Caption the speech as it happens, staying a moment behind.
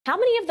How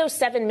many of those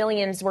 7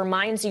 millions were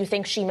minds you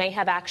think she may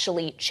have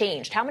actually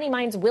changed? How many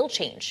minds will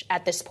change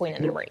at this point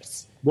in the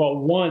race? Well,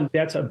 one,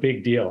 that's a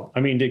big deal. I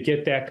mean, to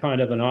get that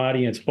kind of an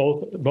audience,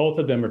 both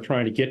of them are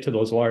trying to get to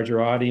those larger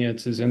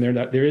audiences, and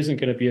there isn't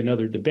going to be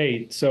another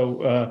debate.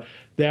 So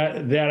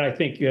that I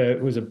think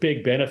was a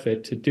big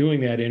benefit to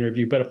doing that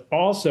interview. But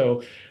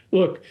also,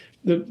 look,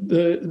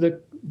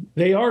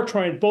 they are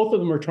trying. Both of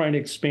them are trying to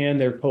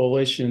expand their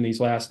coalition these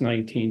last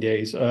 19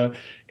 days.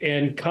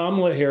 And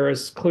Kamala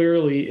Harris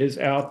clearly is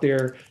out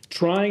there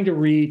trying to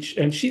reach,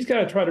 and she's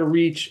got to try to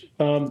reach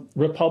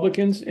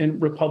Republicans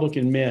and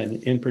Republican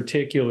men in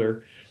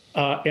particular.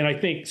 And I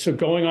think so.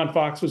 Going on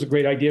Fox was a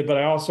great idea, but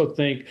I also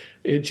think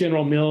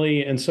General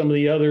Milley and some of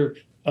the other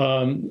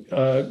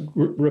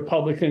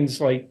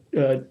Republicans like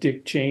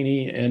Dick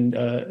Cheney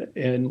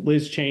and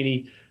Liz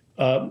Cheney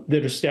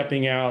that are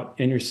stepping out,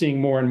 and you're seeing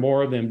more and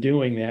more of them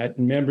doing that,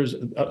 and members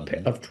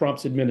of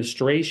Trump's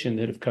administration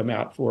that have come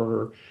out for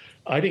her.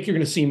 I think you're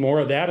going to see more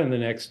of that in the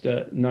next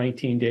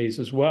 19 days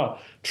as well.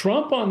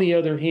 Trump, on the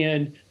other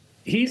hand,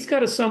 he's got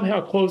to somehow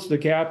close the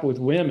gap with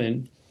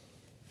women.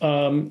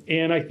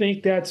 And I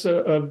think that's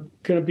going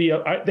to be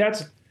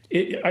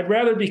I'd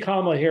rather be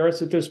Kamala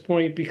Harris at this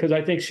point, because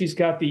I think she's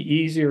got the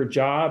easier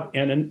job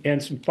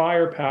and some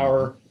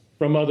firepower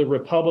from other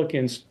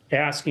Republicans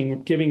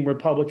giving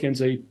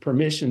Republicans a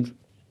permission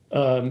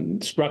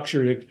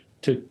structure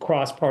to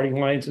cross party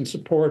lines and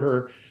support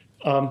her.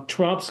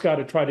 Trump's got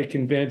to try to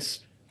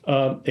convince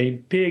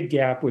a big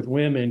gap with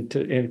women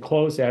and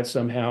close that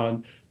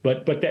somehow.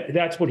 But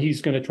that's what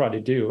he's going to try to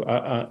do.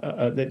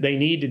 They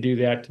need to do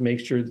that to make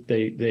sure that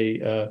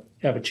they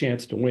have a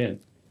chance to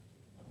win.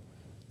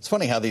 It's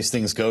funny how these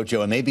things go,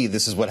 Joe, and maybe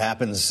this is what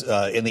happens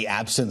in the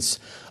absence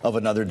of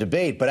another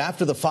debate. But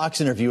after the Fox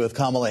interview with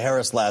Kamala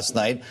Harris last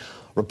night,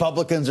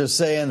 Republicans are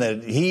saying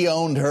that he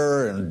owned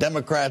her, and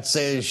Democrats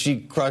say she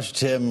crushed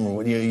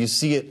him. You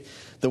see it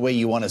the way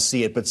you want to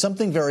see it. But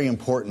something very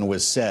important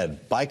was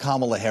said by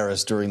Kamala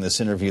Harris during this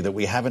interview that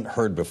we haven't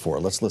heard before.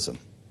 Let's listen.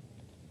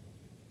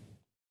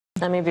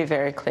 Let me be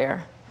very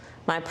clear.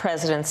 My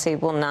presidency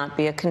will not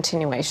be a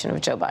continuation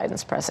of Joe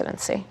Biden's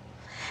presidency.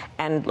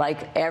 And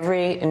like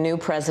every new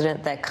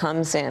president that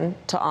comes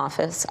into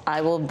office,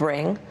 I will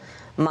bring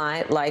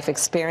my life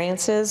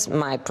experiences,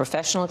 my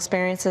professional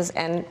experiences,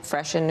 and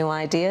fresh and new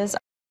ideas.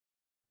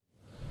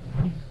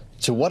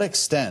 To what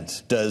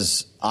extent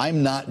does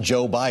 "I'm not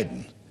Joe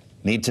Biden"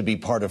 need to be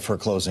part of her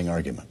closing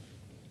argument?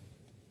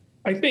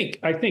 I think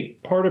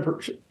part of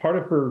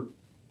her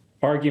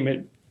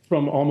argument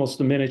from almost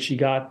the minute she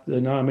got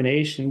the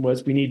nomination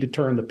was we need to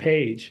turn the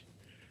page.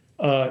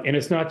 And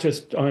it's not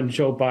just on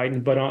Joe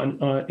Biden, but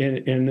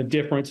in the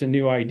difference in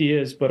new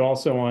ideas, but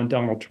also on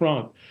Donald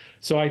Trump.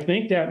 So I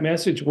think that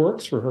message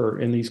works for her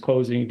in these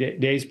closing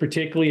days,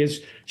 particularly as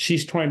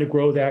she's trying to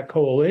grow that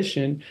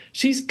coalition.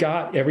 She's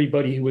got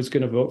everybody who was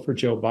going to vote for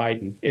Joe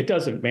Biden. It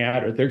doesn't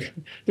matter.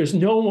 There's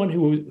no one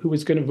who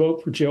was going to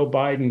vote for Joe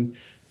Biden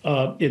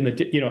on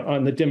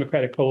the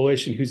Democratic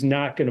coalition who's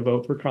not going to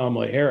vote for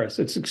Kamala Harris.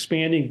 It's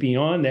expanding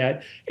beyond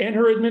that, and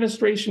her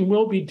administration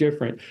will be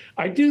different.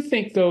 I do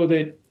think, though,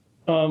 that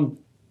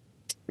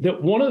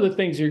one of the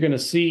things you're going to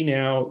see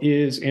now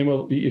is,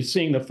 and you're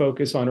seeing the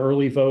focus on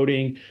early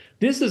voting.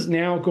 This is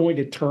now going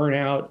to turn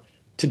out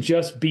to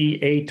just be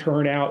a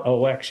turnout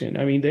election.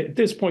 I mean, at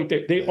this point,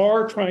 they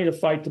are trying to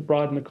fight to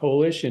broaden the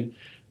coalition,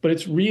 but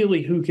it's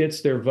really who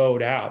gets their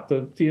vote out.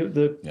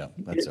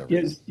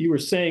 As you were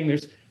saying,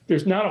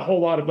 there's not a whole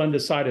lot of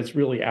undecideds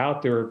really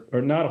out there,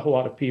 or not a whole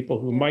lot of people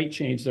who might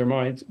change their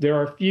minds. There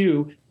are a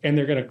few, and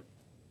they're going to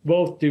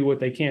both do what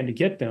they can to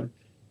get them.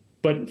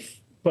 But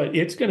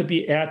it's going to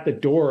be at the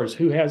doors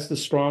who has the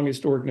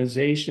strongest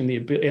organization,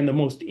 and the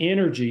most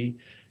energy,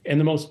 and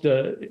the most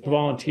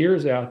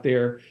volunteers out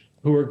there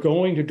who are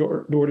going to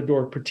door to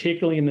door,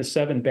 particularly in the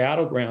 7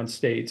 battleground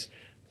states,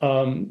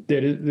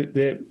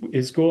 that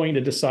is going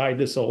to decide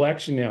this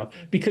election now.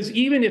 Because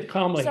even if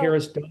Kamala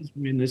Harris does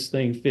win this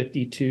thing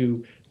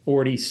 52-47,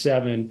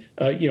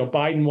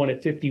 Biden won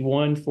at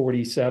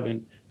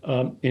 51-47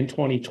 in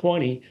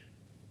 2020.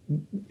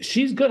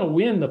 She's going to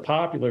win the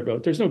popular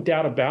vote. There's no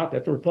doubt about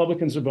that. The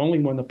Republicans have only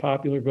won the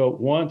popular vote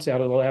once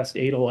out of the last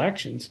 8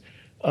 elections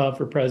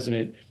for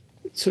president.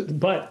 So,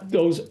 but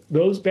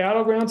those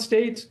battleground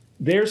states,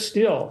 they're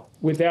still,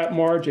 with that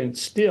margin,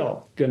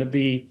 still going to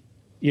be,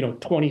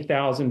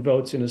 20,000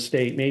 votes in a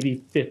state,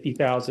 maybe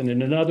 50,000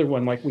 in another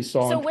one, like we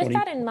saw. So with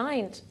that in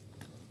mind,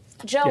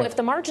 Joe, if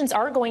the margins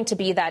are going to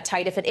be that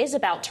tight, if it is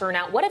about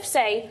turnout, what if,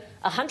 say,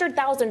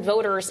 100,000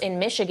 voters in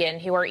Michigan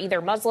who are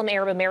either Muslim,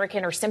 Arab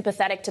American, or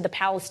sympathetic to the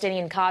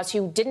Palestinian cause,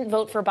 who didn't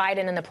vote for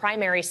Biden in the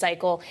primary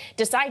cycle,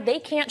 decide they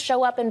can't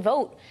show up and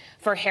vote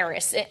for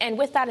Harris? And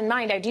with that in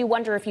mind, I do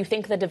wonder if you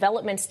think the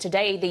developments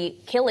today, the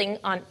killing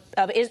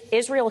of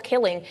Israel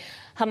killing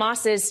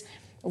Hamas's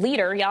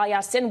leader, Yahya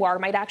Sinwar,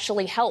 might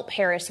actually help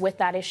Harris with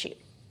that issue.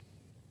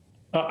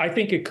 I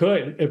think it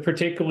could,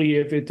 particularly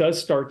if it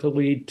does start to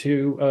lead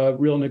to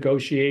real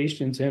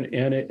negotiations and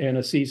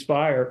a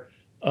ceasefire.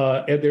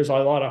 And there's a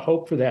lot of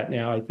hope for that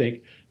now, I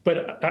think.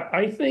 But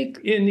I think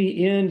in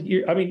the end,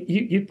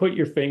 you put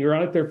your finger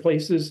on it. There are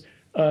places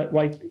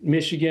like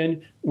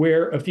Michigan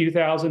where a few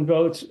thousand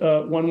votes,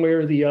 one way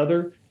or the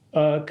other,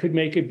 could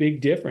make a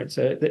big difference.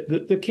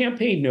 The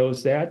campaign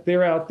knows that.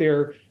 They're out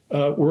there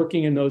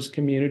working in those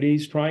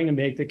communities, trying to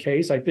make the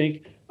case. I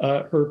think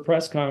her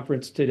press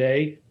conference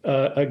today,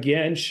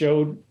 again,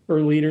 showed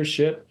her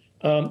leadership.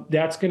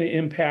 That's going to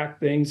impact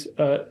things.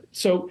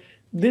 So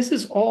this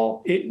is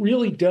all, it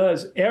really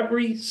does.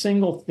 Every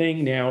single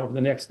thing now over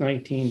the next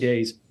 19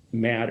 days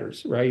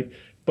matters, right?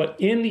 But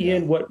in the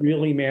end, what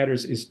really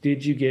matters is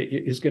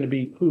is going to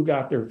be who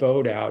got their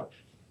vote out.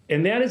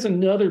 And that is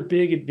another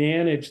big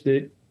advantage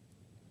that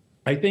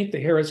I think the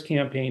Harris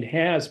campaign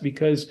has,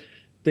 because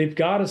they've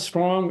got a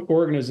strong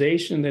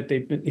organization that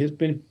has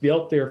been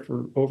built there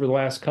for over the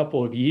last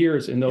couple of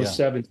years in those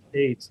 7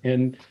 states.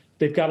 And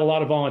they've got a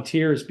lot of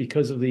volunteers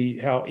because of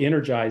how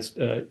energized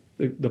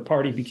the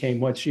party became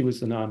once she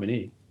was the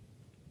nominee.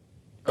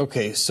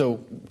 Okay,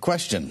 so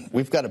question.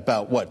 We've got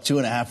about,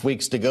 2.5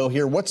 weeks to go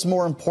here. What's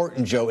more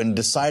important, Joe, in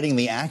deciding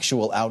the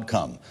actual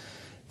outcome?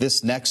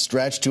 This next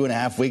stretch,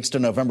 2.5 weeks to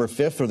November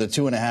 5th, or the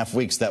 2.5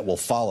 weeks that will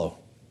follow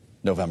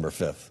November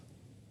 5th?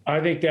 I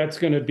think that's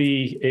going to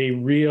be a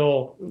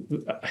real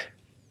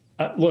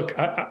look.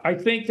 I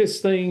think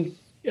this thing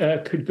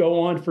could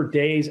go on for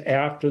days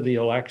after the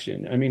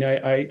election. I mean,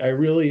 I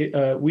really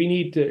we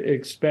need to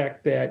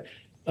expect that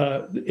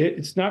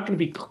it's not going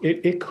to be.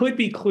 It could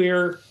be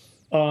clear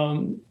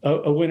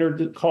a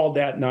winner called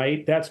that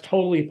night. That's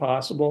totally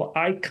possible.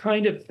 I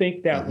kind of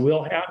think that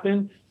will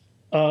happen,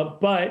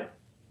 but.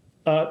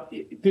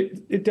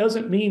 It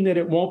doesn't mean that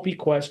it won't be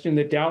questioned,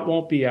 that doubt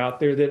won't be out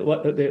there,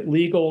 that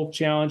legal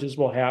challenges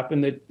will happen,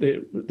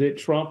 that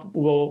Trump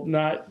will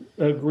not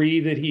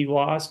agree that he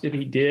lost, that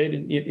he did,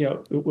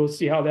 and we'll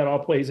see how that all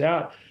plays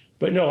out.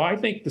 But no, I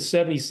think the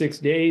 76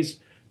 days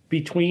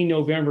between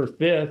November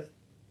 5th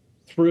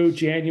through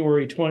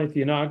January 20th,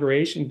 the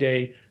inauguration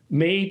day,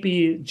 may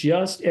be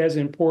just as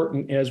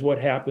important as what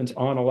happens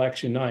on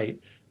election night.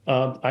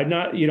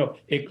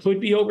 It could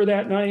be over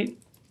that night.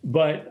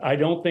 But I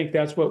don't think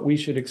that's what we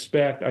should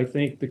expect. I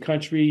think the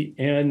country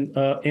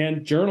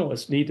and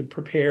journalists need to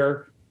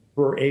prepare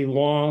for a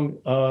long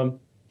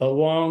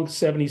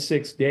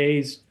 76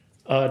 days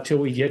till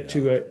we get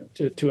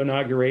to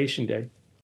inauguration day.